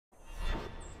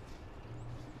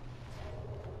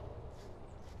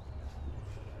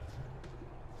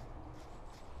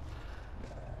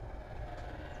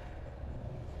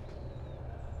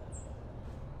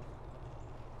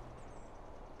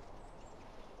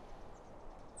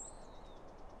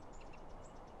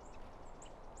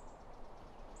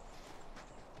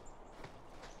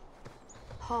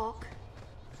talk.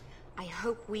 I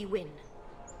hope we win.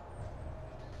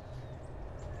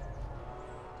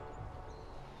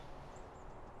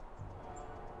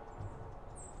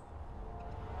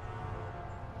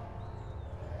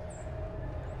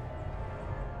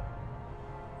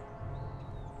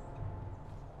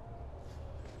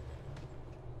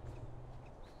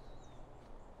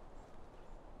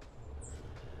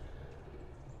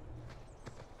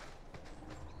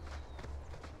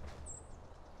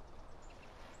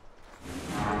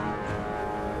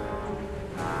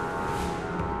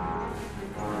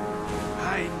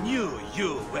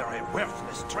 You were a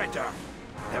worthless traitor,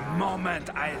 the moment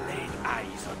I laid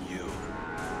eyes on you.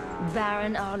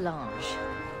 Baron Arlange.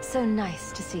 So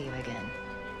nice to see you again.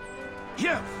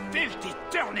 You filthy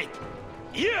turnip!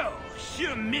 You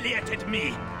humiliated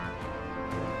me!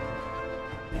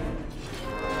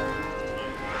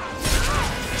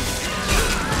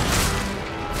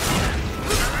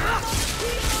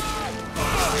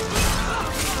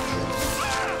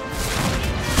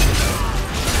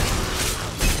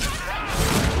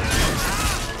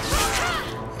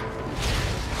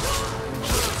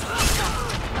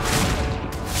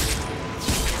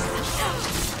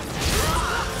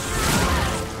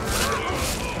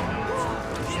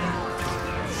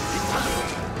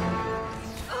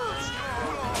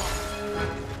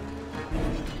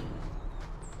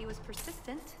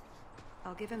 Persistent.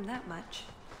 I'll give him that much.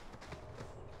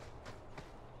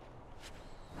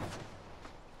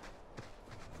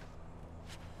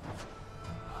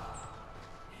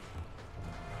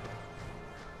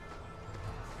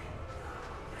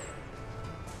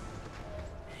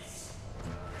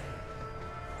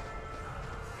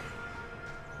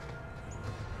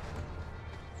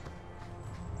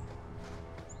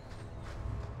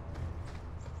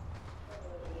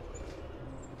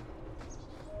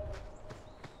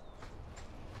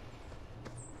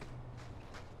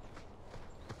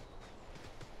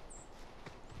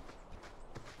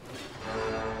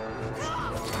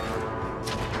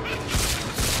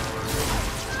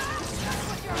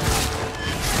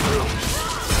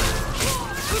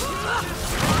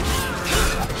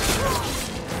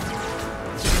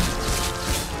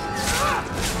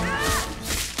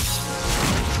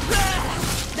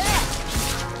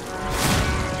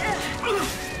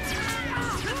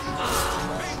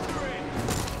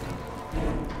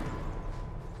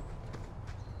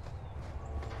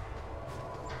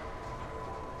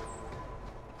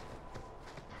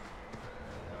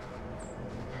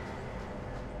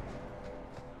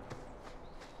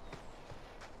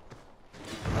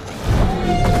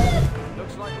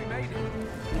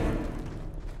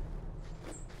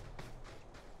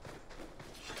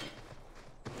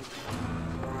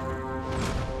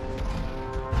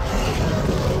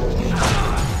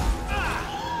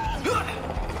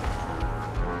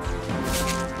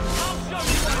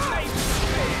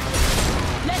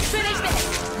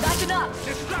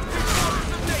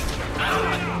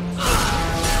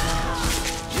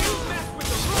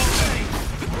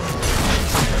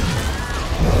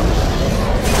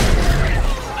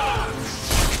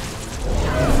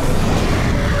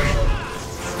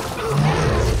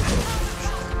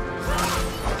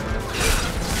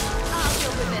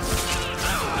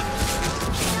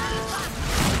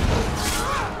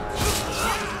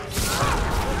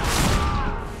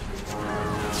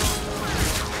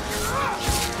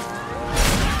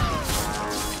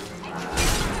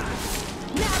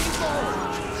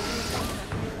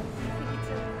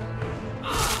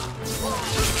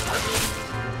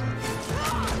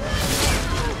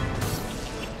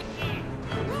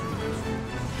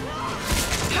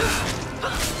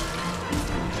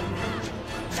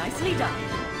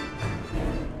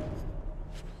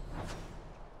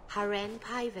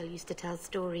 Maeva used to tell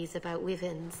stories about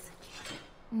wyverns.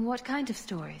 What kind of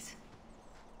stories?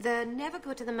 The never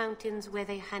go to the mountains where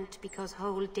they hunt because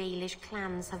whole Dalish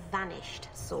clans have vanished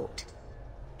sort.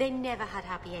 They never had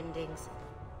happy endings.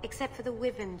 Except for the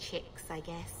wyvern chicks, I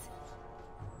guess.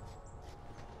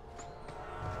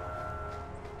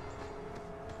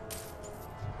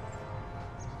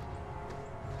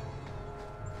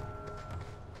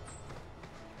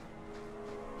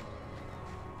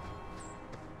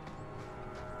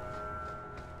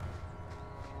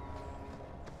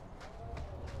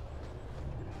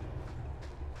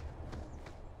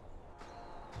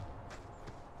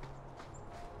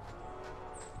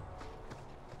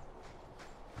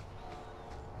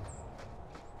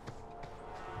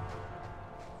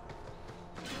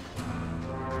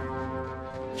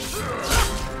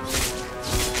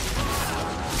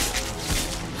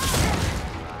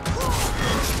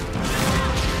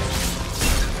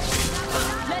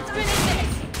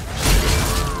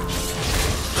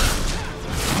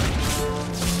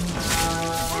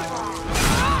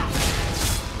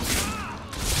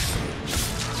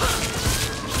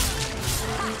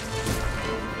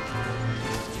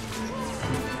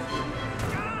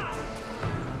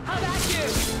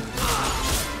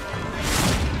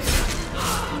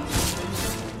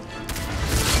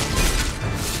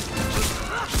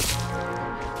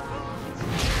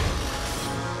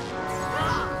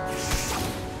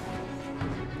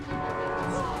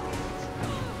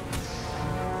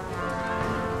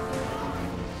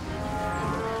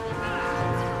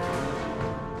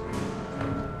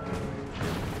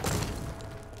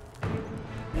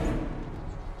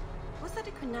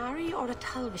 Ori or a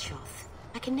Talvishoth?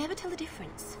 I can never tell the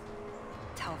difference.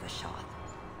 Talvishoth.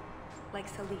 Like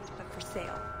Salit, but for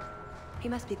sale. He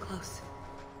must be close.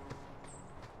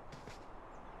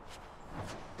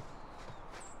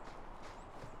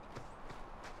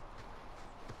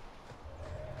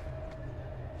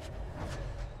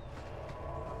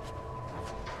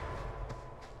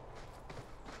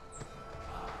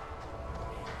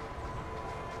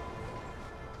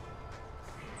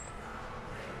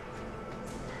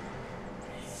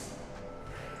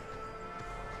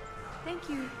 Thank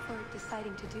you for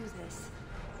deciding to do this.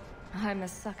 I'm a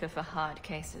sucker for hard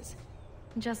cases.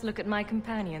 Just look at my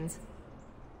companions.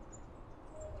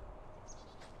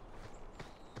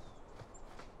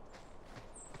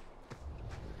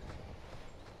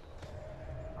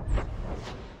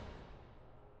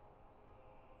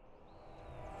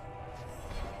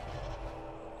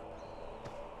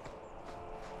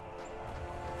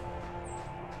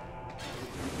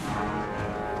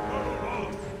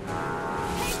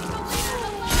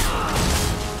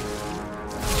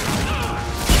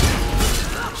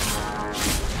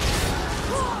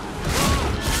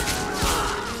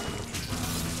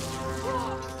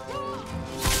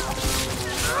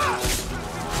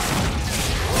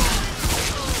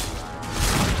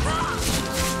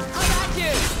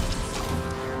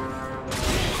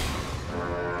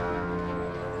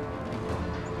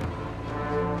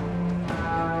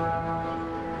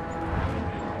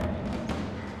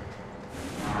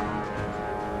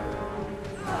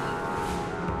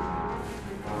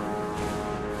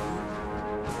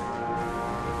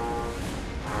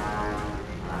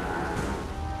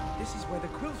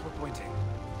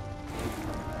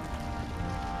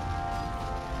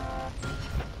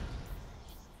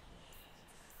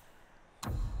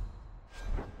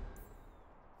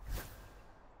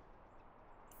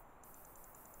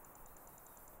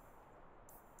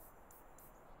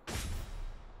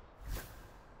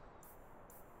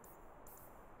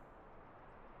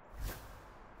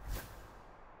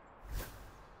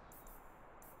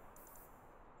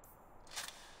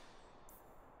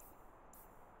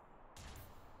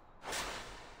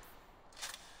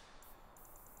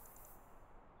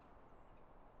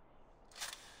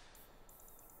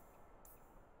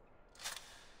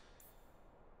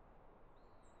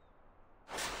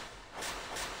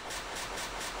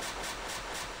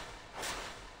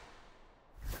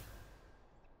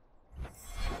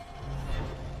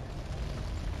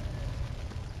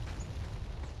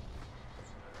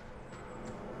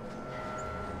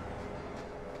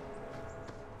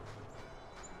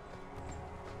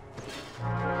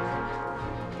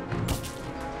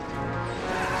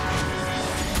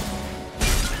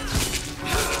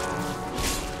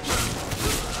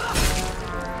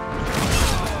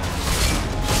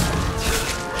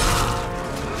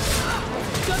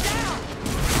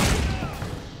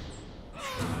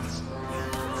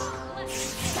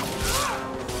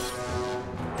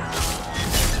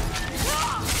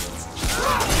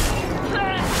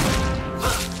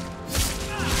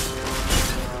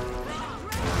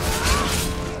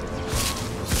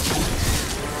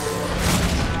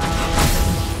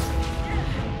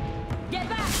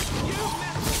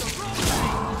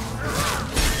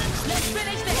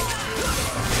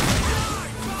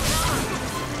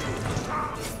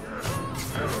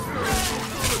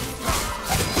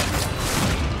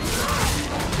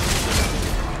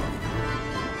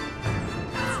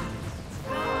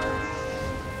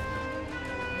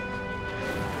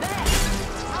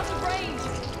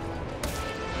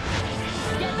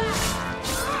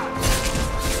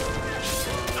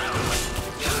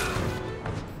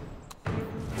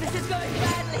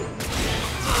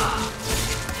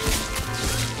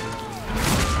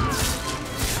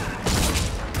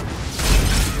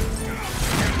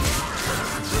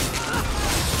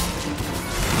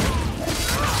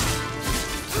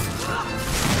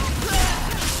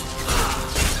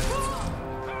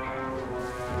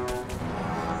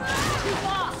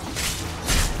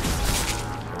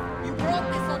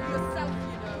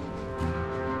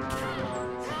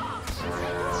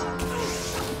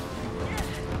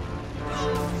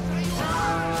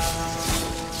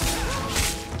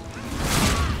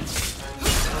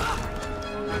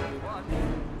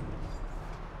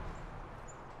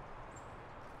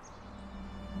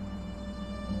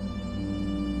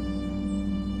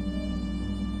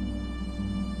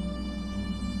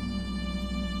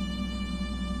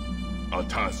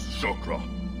 Atas Shokra,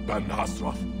 Ben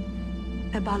Hasrath.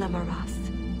 Ebala Marath.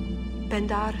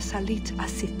 Bendar Salit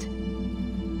Asit.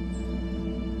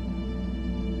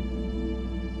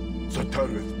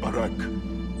 Satarith Barak.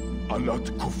 Alat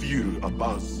Kufir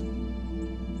Abaz.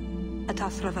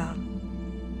 Atas Raval.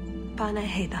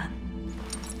 Panahedan.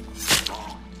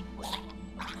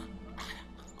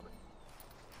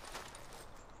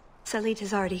 Salit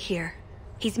is already here.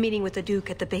 He's meeting with the Duke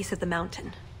at the base of the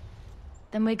mountain.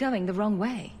 Then we're going the wrong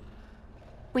way.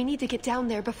 We need to get down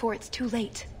there before it's too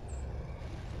late.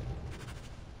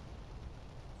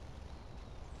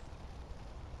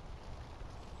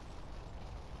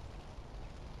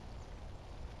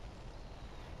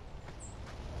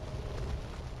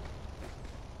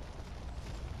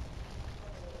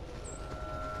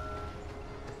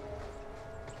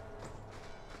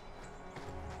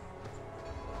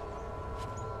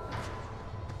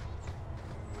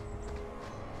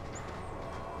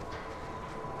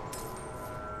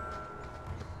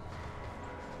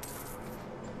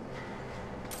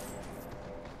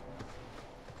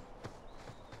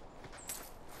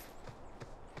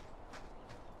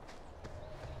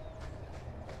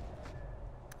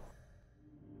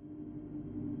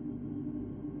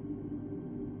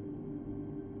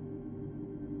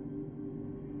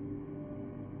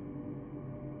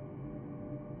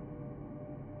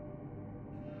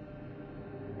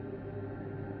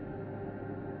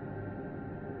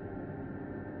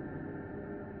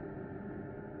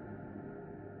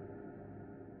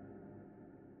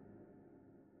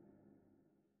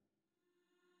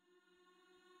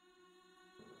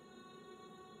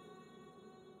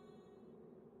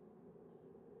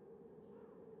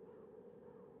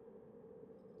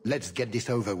 Let's get this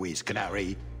over with,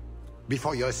 Canary,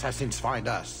 before your assassins find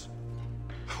us.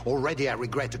 Already I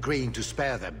regret agreeing to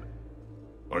spare them.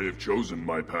 I have chosen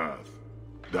my path.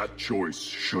 That choice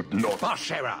should not...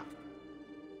 Bashera!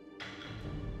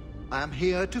 I am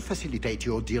here to facilitate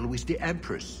your deal with the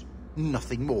Empress.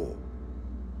 Nothing more.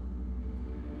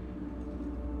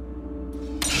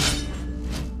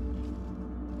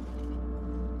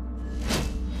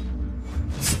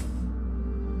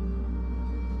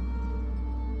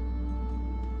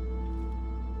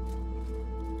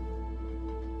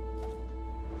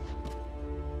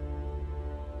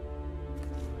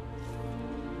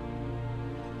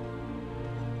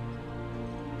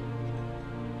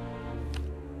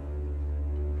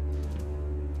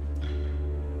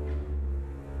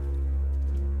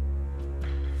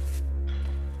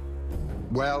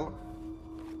 Well,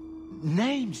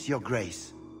 names, Your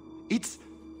Grace. It's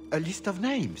a list of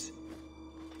names.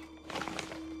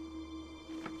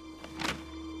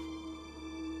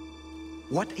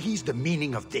 What is the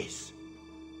meaning of this?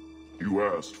 You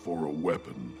asked for a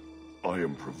weapon. I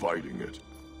am providing it.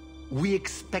 We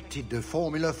expected the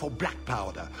formula for black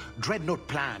powder, dreadnought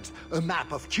plans, a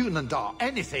map of Cunandar,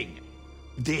 anything.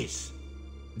 This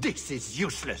is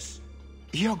useless.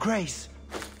 Your Grace.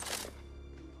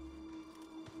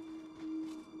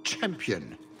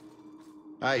 Champion.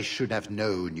 I should have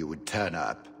known you would turn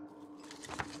up.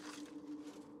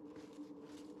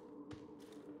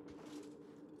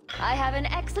 I have an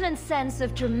excellent sense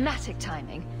of dramatic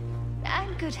timing.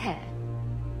 And good hair.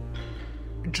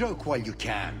 Joke while you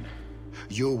can.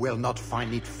 You will not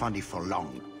find it funny for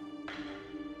long.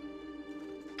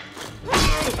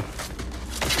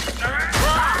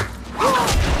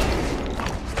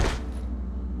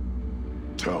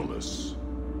 Tell us.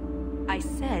 I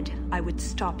said I would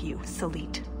stop you,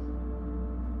 Salit.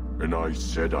 And I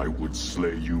said I would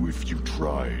slay you if you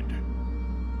tried.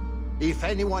 If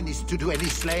anyone is to do any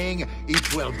slaying,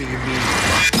 it will be me.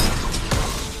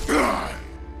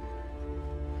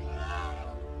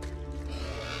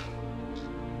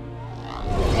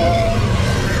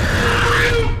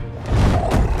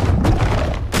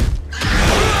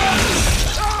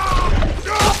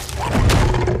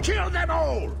 Kill them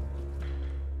all!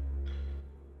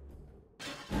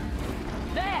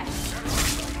 There!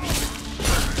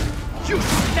 You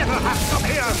should never have come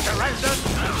here, Surrender!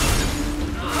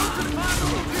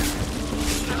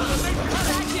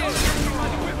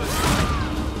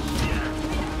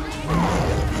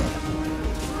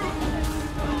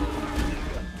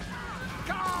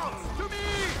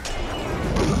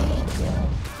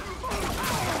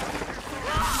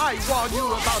 I warned you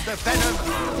about the venom,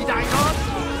 did I not?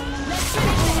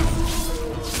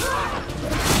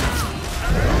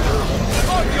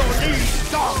 On your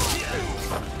knees, dog!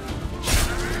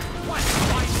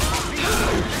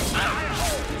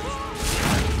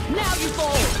 Now you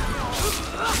fall!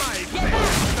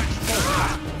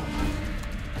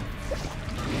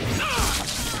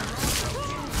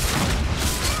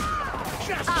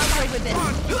 Get back! I'll trade with this.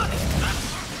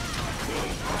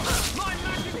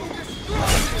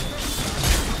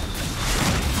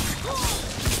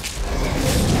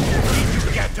 Did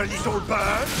you get a little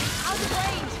bird? Out of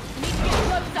range! We need to get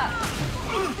closer!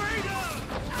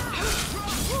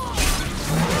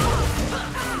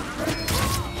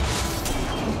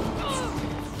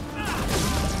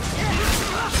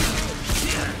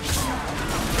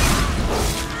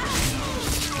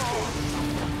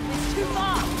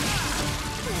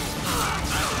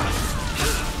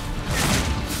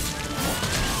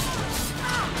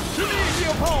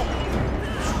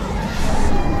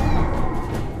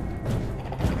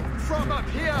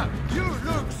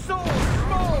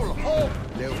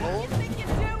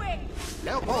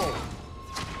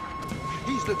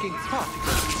 looking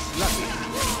particularly sluggish.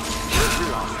 The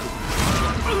last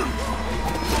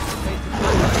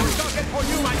Target for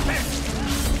you, my pet!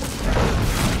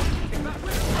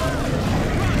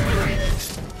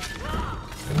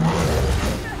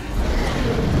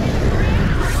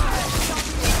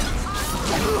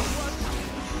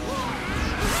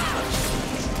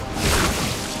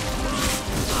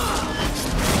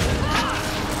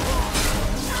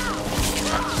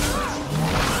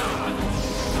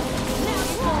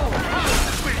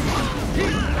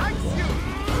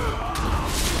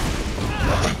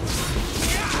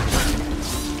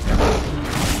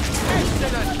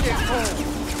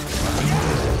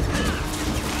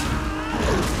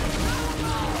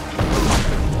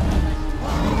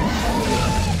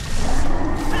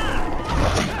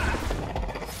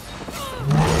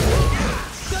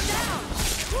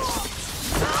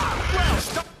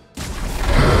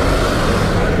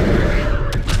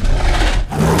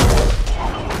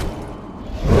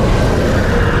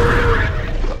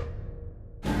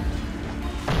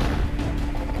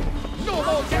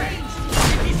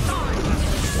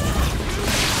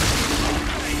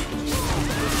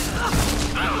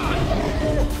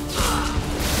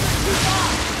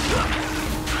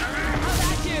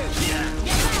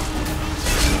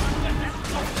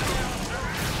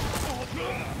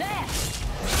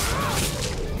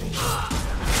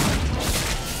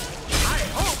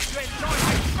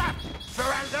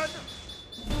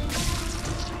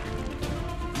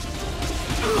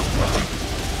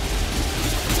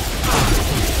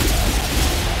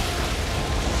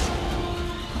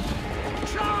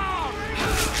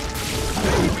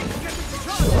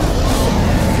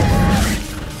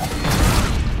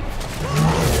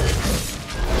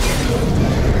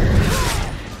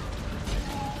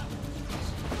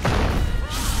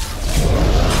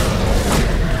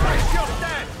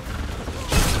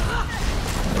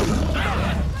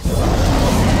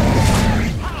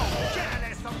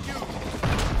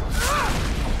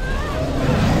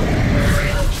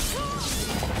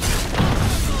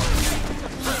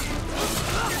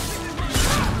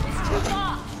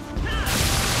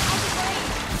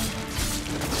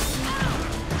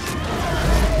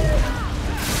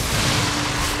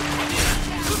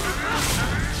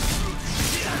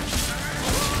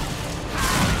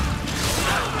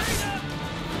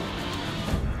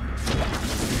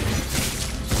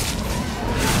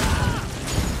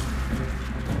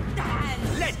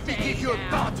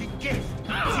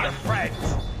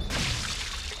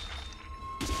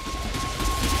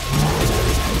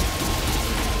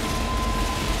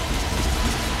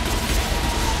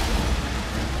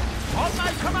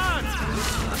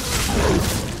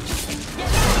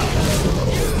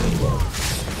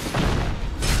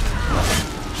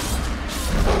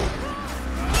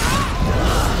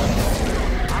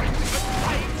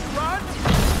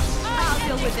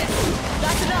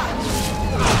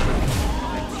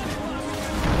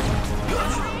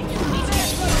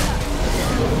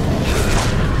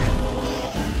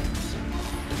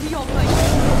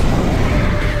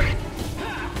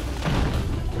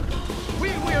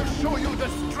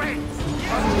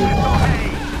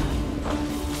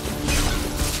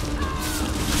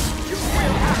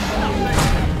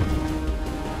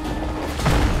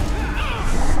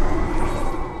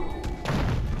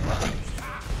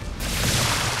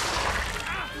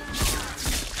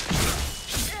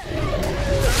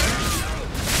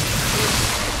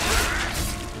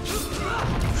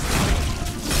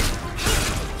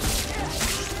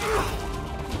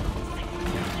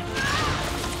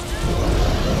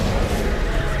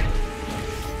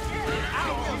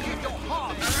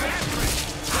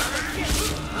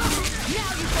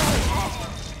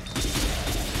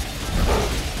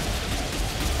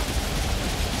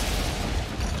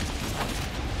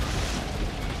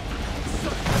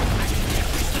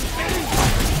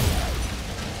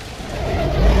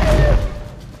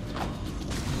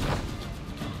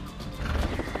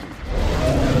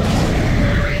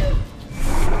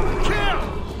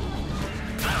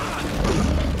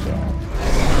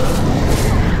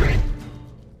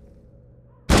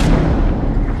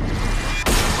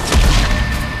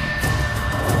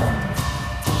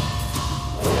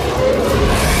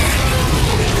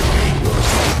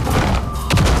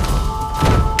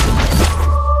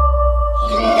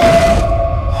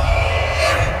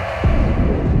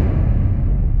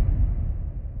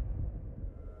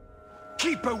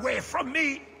 from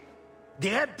me! The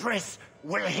Empress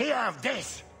will hear of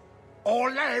this.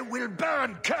 Orlais will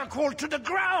burn Kirkwall to the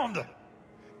ground!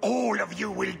 All of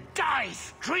you will die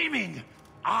screaming!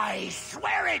 I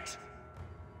swear it!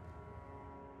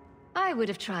 I would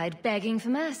have tried begging for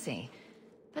mercy,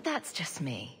 but that's just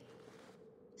me.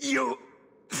 You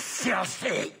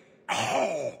filthy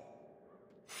whore!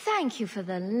 Thank you for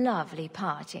the lovely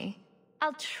party.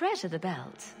 I'll treasure the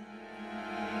belt.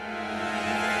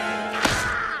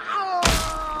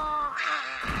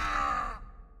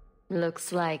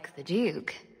 Looks like the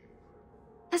Duke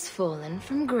has fallen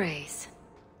from grace.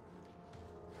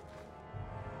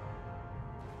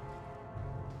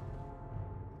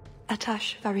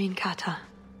 Atash Varin Kata.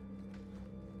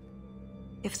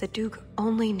 If the Duke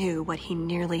only knew what he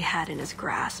nearly had in his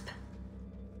grasp.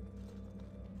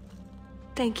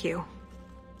 Thank you.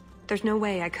 There's no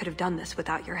way I could have done this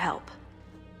without your help.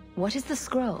 What is the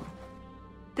scroll?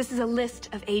 This is a list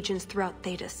of agents throughout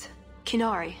Thetis.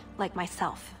 Kinari, like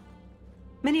myself.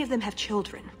 Many of them have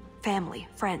children, family,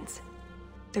 friends.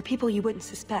 They're people you wouldn't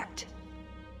suspect.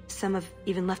 Some have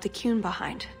even left a Qun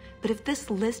behind. But if this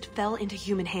list fell into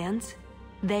human hands,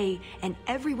 they and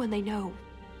everyone they know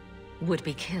Would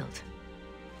be killed.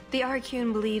 The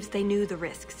Arcune believes they knew the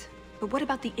risks. But what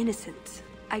about the innocents?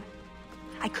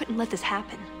 I couldn't let this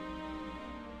happen.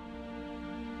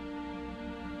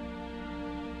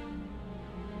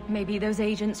 Maybe those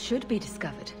agents should be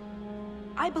discovered.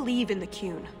 I believe in the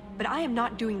Qun, but I am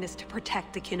not doing this to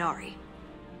protect the Qunari.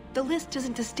 The list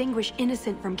doesn't distinguish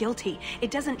innocent from guilty.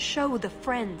 It doesn't show the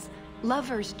friends,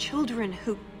 lovers, children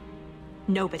who...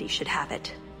 Nobody should have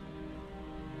it.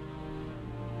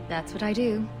 That's what I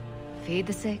do. Feed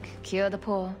the sick, cure the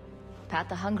poor, pat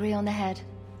the hungry on the head.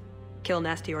 Kill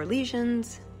nasty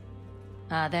Orlesians.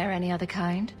 Are there any other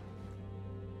kind?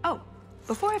 Oh,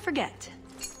 before I forget.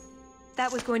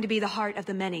 That was going to be the heart of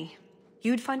the many.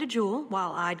 You'd find a jewel,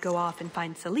 while I'd go off and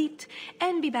find Salit,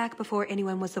 and be back before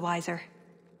anyone was the wiser.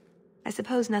 I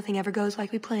suppose nothing ever goes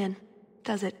like we plan,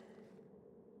 does it?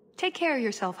 Take care of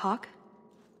yourself, Hawk.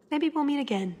 Maybe we'll meet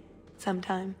again,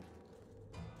 sometime.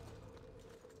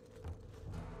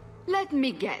 Let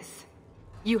me guess.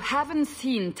 You haven't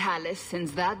seen Talus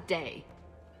since that day.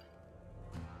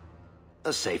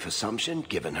 A safe assumption,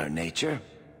 given her nature.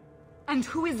 And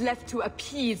who is left to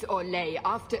appease Orlais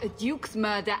after a duke's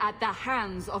murder at the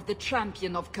hands of the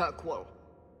champion of Kirkwall?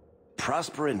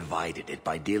 Prosper invited it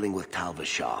by dealing with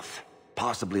Talvashoth,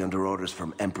 possibly under orders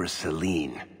from Empress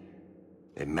Celine.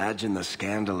 Imagine the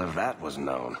scandal if that was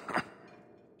known.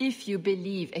 If you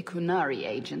believe a Qunari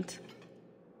agent.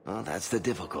 Well, that's the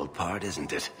difficult part,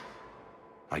 isn't it?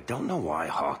 I don't know why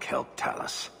Hawk helped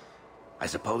Talus. I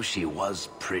suppose she was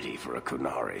pretty for a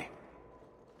Qunari.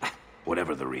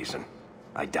 Whatever the reason,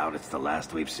 I doubt it's the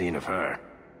last we've seen of her.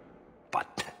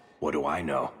 But what do I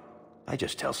know? I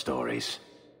just tell stories.